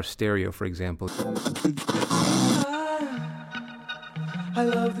 like a car stereo, for example,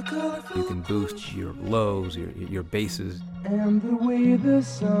 you can boost your lows, your basses. And the way the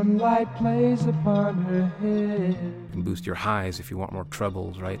sunlight plays upon her head. You can boost your highs if you want more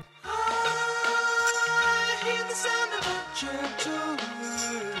trebles, right?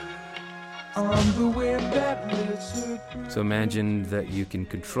 On the wind that lifts her. So imagine that you can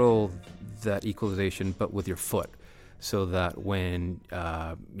control that equalization, but with your foot, so that when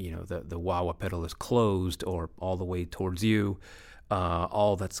the wah-wah pedal is closed or all the way towards you,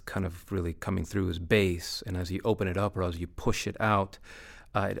 all that's kind of really coming through is bass. And as you open it up or as you push it out,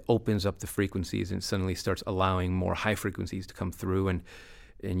 it opens up the frequencies and suddenly starts allowing more high frequencies to come through,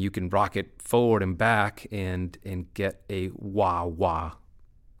 and you can rock it forward and back and get a wah-wah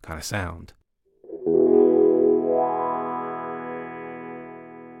kind of sound.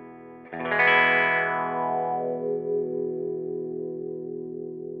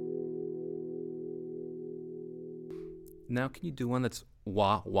 Now, can you do one that's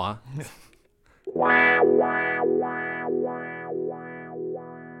wah wah?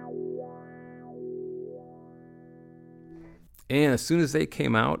 And as soon as they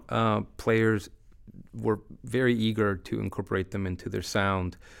came out, players were very eager to incorporate them into their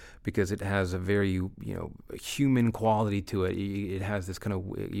sound because it has a very human quality to it. It has this kind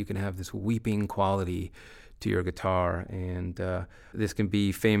of, you can have this weeping quality to your guitar, and this can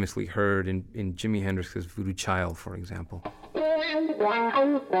be famously heard in Jimi Hendrix's Voodoo Child, for example.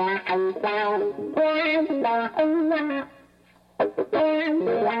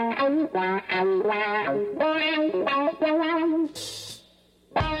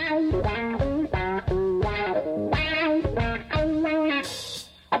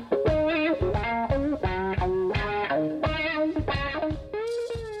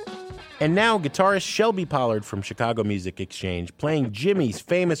 And now, guitarist Shelby Pollard from Chicago Music Exchange playing Jimmy's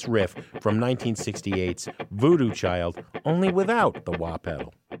famous riff from 1968's Voodoo Child, only without the wah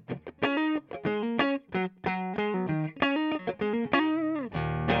pedal.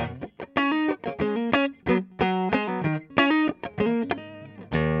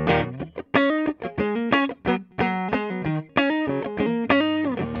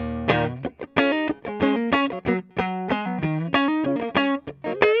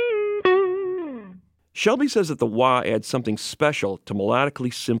 Shelby says that the wah adds something special to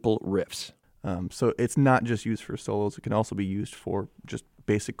melodically simple riffs. So it's not just used for solos. It can also be used for just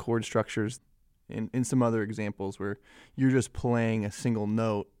basic chord structures. In some other examples where you're just playing a single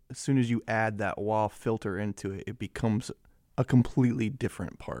note, as soon as you add that wah filter into it, it becomes a completely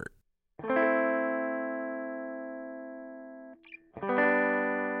different part.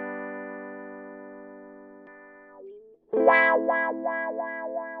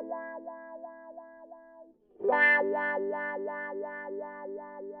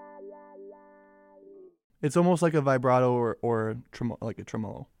 It's almost like a vibrato or a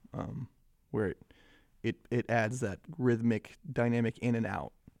tremolo, where it adds that rhythmic dynamic in and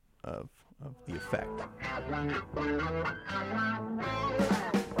out of the effect.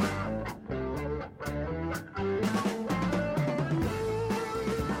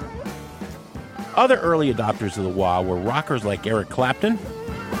 Other early adopters of the wah were rockers like Eric Clapton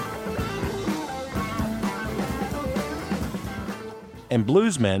and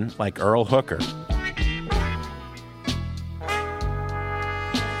bluesmen like Earl Hooker.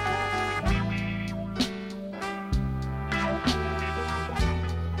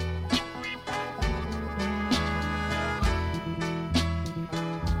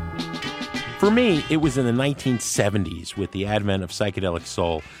 For me, it was in the 1970s, with the advent of psychedelic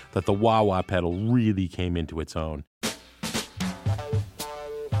soul, that the wah-wah pedal really came into its own.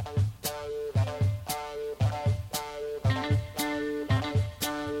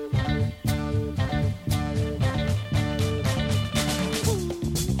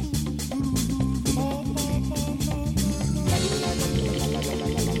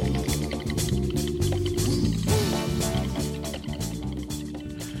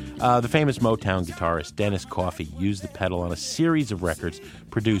 The famous Motown guitarist Dennis Coffey used the pedal on a series of records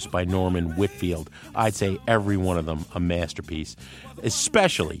produced by Norman Whitfield. I'd say every one of them a masterpiece,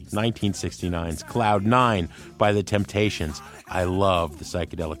 especially 1969's Cloud 9 by The Temptations. I love the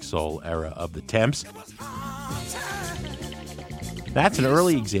psychedelic soul era of the Temps. That's an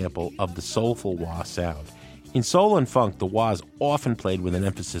early example of the soulful wah sound. In soul and funk, the wah is often played with an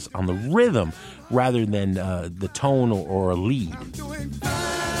emphasis on the rhythm rather than the tone or a lead.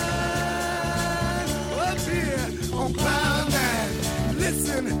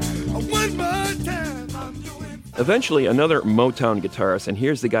 Eventually, another Motown guitarist, and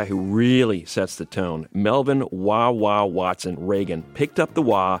here's the guy who really sets the tone, Melvin Wah Wah Watson Reagan, picked up the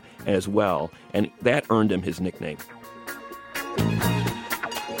wah as well, and that earned him his nickname.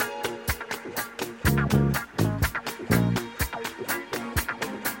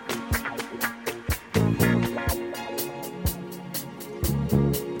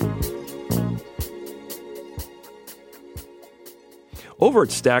 Over at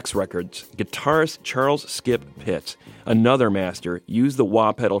Stax Records, guitarist Charles Skip Pitts, another master, used the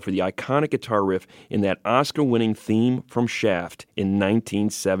wah pedal for the iconic guitar riff in that Oscar-winning theme from Shaft in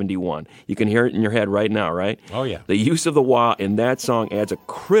 1971. You can hear it in your head right now, right? Oh, yeah. The use of the wah in that song adds a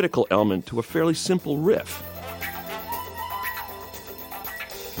critical element to a fairly simple riff.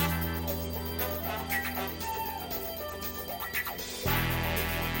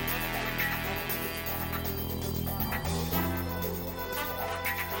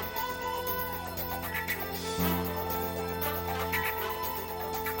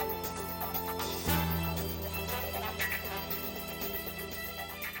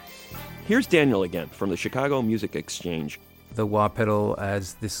 Here's Daniel again from the Chicago Music Exchange. The wah pedal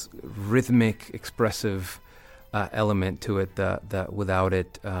adds this rhythmic, expressive element to it that without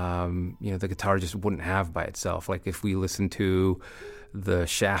it, the guitar just wouldn't have by itself. Like if we listen to the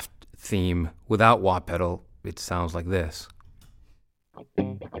Shaft theme without wah pedal, it sounds like this.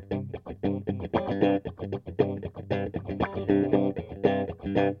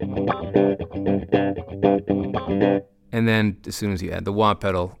 And then as soon as you add the wah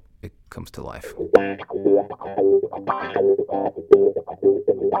pedal, it comes to life.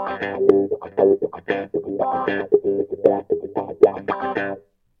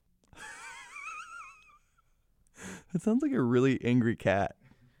 It sounds like a really angry cat.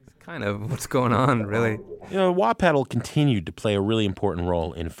 Kind of what's going on, really. You know, wah pedal continued to play a really important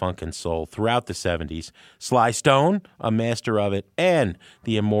role in funk and soul throughout the 70s. Sly Stone, a master of it, and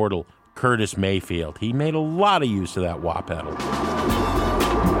the immortal Curtis Mayfield. He made a lot of use of that wah pedal.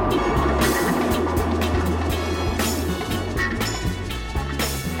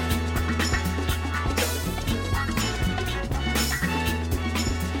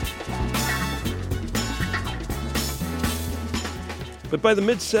 But by the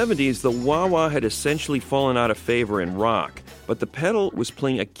mid-70s, the wah-wah had essentially fallen out of favor in rock, but the pedal was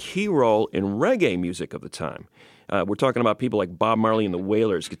playing a key role in reggae music of the time. We're talking about people like Bob Marley and the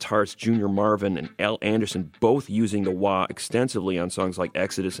Wailers, guitarist Junior Marvin and Al Anderson, both using the wah extensively on songs like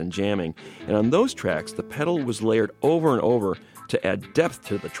Exodus and Jamming. And on those tracks, the pedal was layered over and over to add depth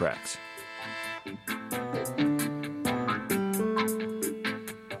to the tracks.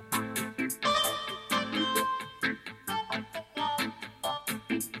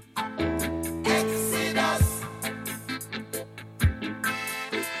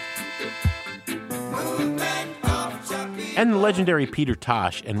 And the legendary Peter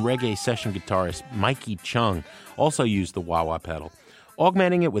Tosh and reggae session guitarist Mikey Chung also used the wah-wah pedal,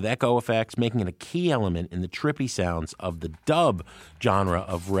 augmenting it with echo effects, making it a key element in the trippy sounds of the dub genre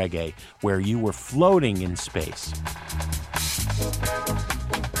of reggae, where you were floating in space.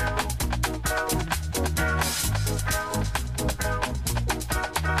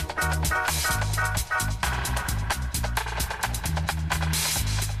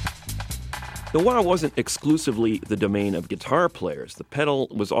 The wah wasn't exclusively the domain of guitar players. The pedal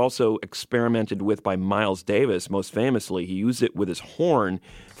was also experimented with by Miles Davis. Most famously, he used it with his horn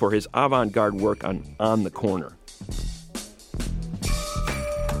for his avant-garde work on the Corner.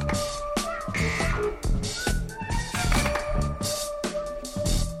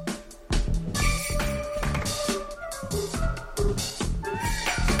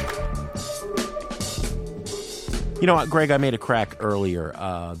 You know, Greg, I made a crack earlier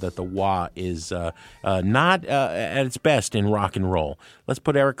that the wah is not at its best in rock and roll. Let's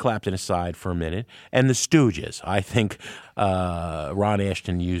put Eric Clapton aside for a minute. And the Stooges. I think Ron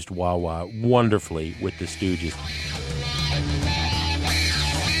Ashton used wah-wah wonderfully with the Stooges.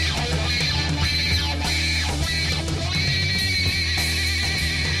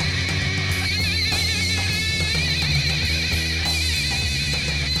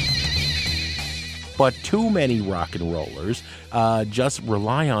 But too many rock and rollers just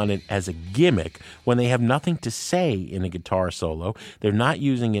rely on it as a gimmick when they have nothing to say in a guitar solo. They're not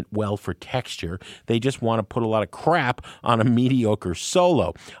using it well for texture. They just want to put a lot of crap on a mediocre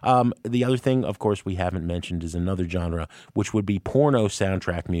solo. The other thing, of course, we haven't mentioned is another genre, which would be porno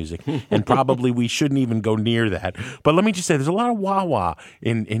soundtrack music. And probably we shouldn't even go near that. But let me just say, there's a lot of wah-wah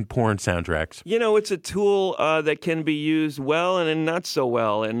in porn soundtracks. You know, it's a tool that can be used well and not so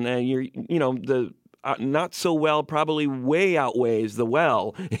well. And the not so well probably way outweighs the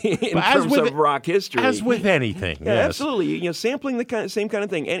well in terms of rock history. As with anything, yeah, yes. Absolutely. Sampling the same kind of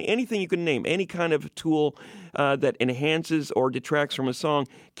thing. Anything you can name, any kind of tool that enhances or detracts from a song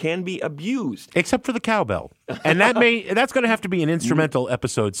can be abused. Except for the cowbell. And that's going to have to be an instrumental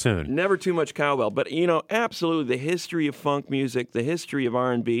episode soon. Never too much cowbell. But, absolutely, the history of funk music, the history of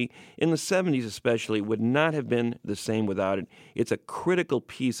R&B, in the 70s especially, would not have been the same without it. It's a critical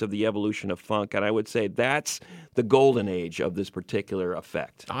piece of the evolution of funk, and I would say that's the golden age of this particular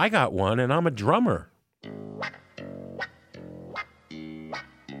effect. I got one, and I'm a drummer.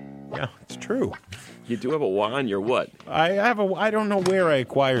 Yeah, it's true. You do have a wah in your what? I don't know where I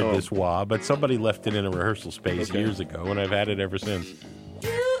acquired this wah, but somebody left it in a rehearsal space years ago, and I've had it ever since.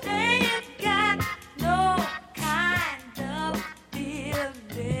 You ain't got no kind of feeling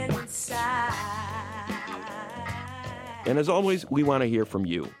inside. And as always, we want to hear from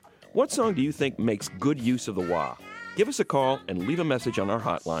you. What song do you think makes good use of the wah? Give us a call and leave a message on our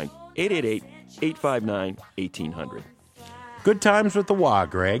hotline, 888-859-1800. Good times with the wah,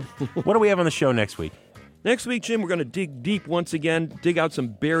 Greg. What do we have on the show next week? Next week, Jim, we're going to dig deep once again, dig out some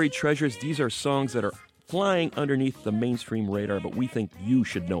buried treasures. These are songs that are flying underneath the mainstream radar, but we think you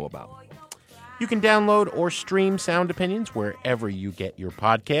should know about. You can download or stream Sound Opinions wherever you get your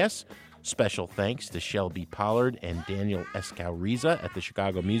podcasts. Special thanks to Shelby Pollard and Daniel Escauriza at the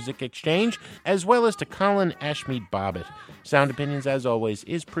Chicago Music Exchange, as well as to Colin Ashmead Bobbitt. Sound Opinions, as always,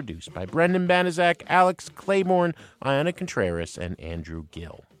 is produced by Brendan Banaszak, Alex Claiborne, Iona Contreras, and Andrew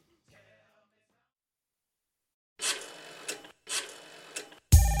Gill.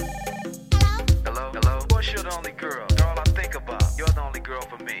 Hello? What's your only girl? Girl I think about. You're the only girl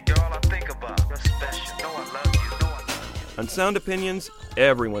for me. Girl I think about. You're special. No, I love you. No, I love you. On Sound Opinions,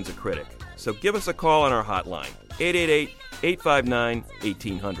 everyone's a critic. So give us a call on our hotline,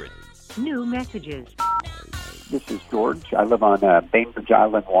 888-859-1800. New messages. This is George. I live on Bainbridge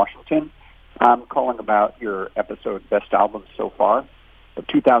Island, Washington. I'm calling about your episode Best Albums So Far of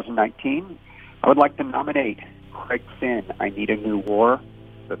 2019. I would like to nominate Craig Finn, I Need a New War,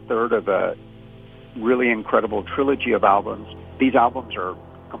 the third of a really incredible trilogy of albums. These albums are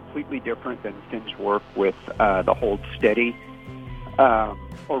completely different than Finn's work with the Hold Steady,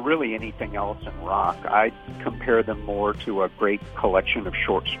 or really anything else in rock. I compare them more to a great collection of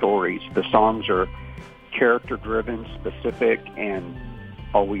short stories. The songs are character-driven, specific, and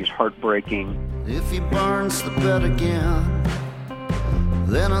always heartbreaking. If he burns the bed again,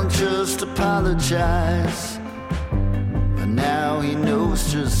 then I'll just apologize. But now he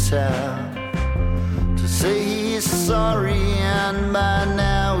knows just how to say he's sorry, and by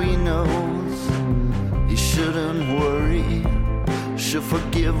now he knows he shouldn't worry. She'll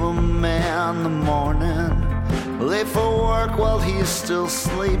forgive him in the morning, late for work while he's still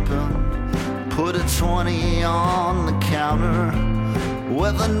sleeping. Put a 20 on the counter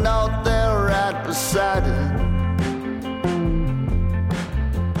with a note there right beside it.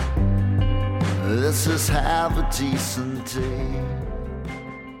 This is have a decent day.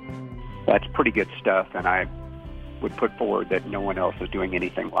 That's pretty good stuff, and I would put forward that no one else is doing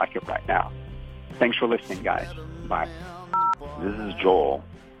anything like it right now. Thanks for listening, guys. Bye. This is Joel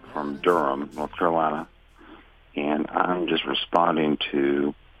from Durham, North Carolina, and I'm just responding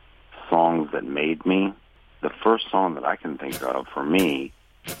to songs that made me. The first song that I can think of for me,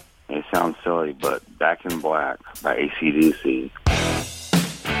 it sounds silly, but Back in Black by AC/DC.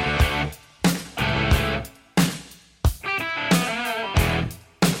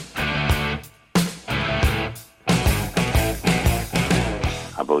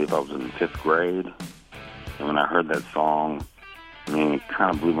 I believe I was in 5th grade, and when I heard that song, it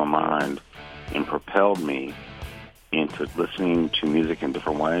kind of blew my mind and propelled me into listening to music in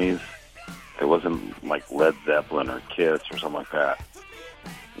different ways. It wasn't like Led Zeppelin or Kiss or something like that.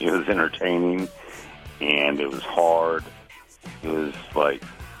 It was entertaining, and it was hard. It was like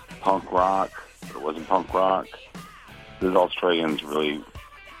punk rock, but it wasn't punk rock. These Australians really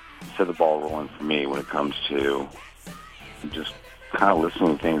set the ball rolling for me when it comes to just kind of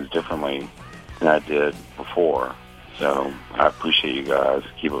listening to things differently than I did before. So I appreciate you guys.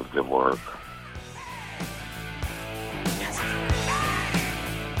 Keep up the good work.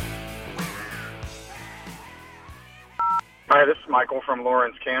 Hi, this is Michael from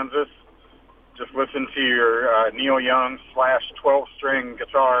Lawrence, Kansas. Just listened to your Neil Young / 12-string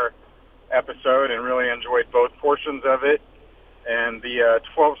guitar episode and really enjoyed both portions of it. And the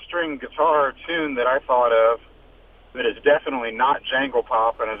 12-string guitar tune that I thought of that is definitely not jangle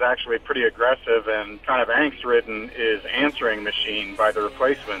pop and is actually pretty aggressive and kind of angst-ridden is Answering Machine by The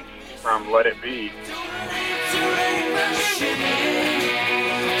Replacements from Let It Be. Answering machine,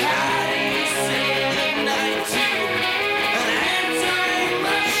 how do you say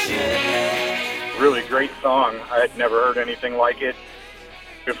great song. I had never heard anything like it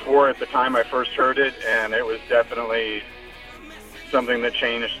before at the time I first heard it, and it was definitely something that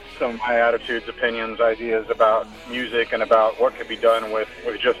changed some of my attitudes, opinions, ideas about music and about what could be done with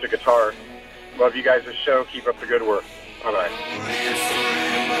just a guitar. Love you guys' show. Keep up the good work. Bye-bye.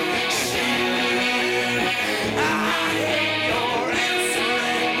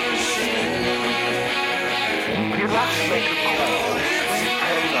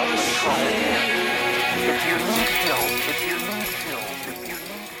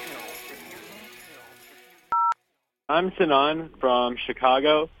 I'm Sinan from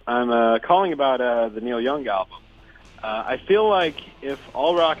Chicago. I'm calling about the Neil Young album. I feel like if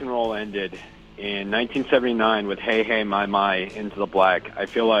all rock and roll ended in 1979 with Hey Hey My My Into the Black, I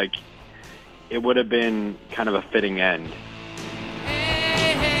feel like it would have been kind of a fitting end.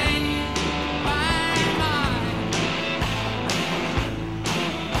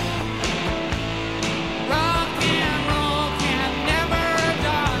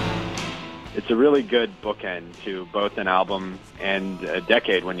 It's a really good bookend to both an album and a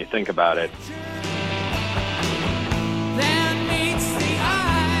decade when you think about it.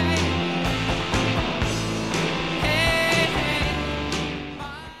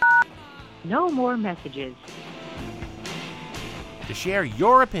 No more messages. To share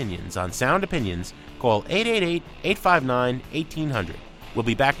your opinions on Sound Opinions, call 888-859-1800. We'll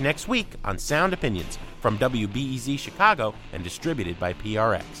be back next week on Sound Opinions from WBEZ Chicago and distributed by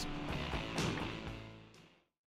PRX.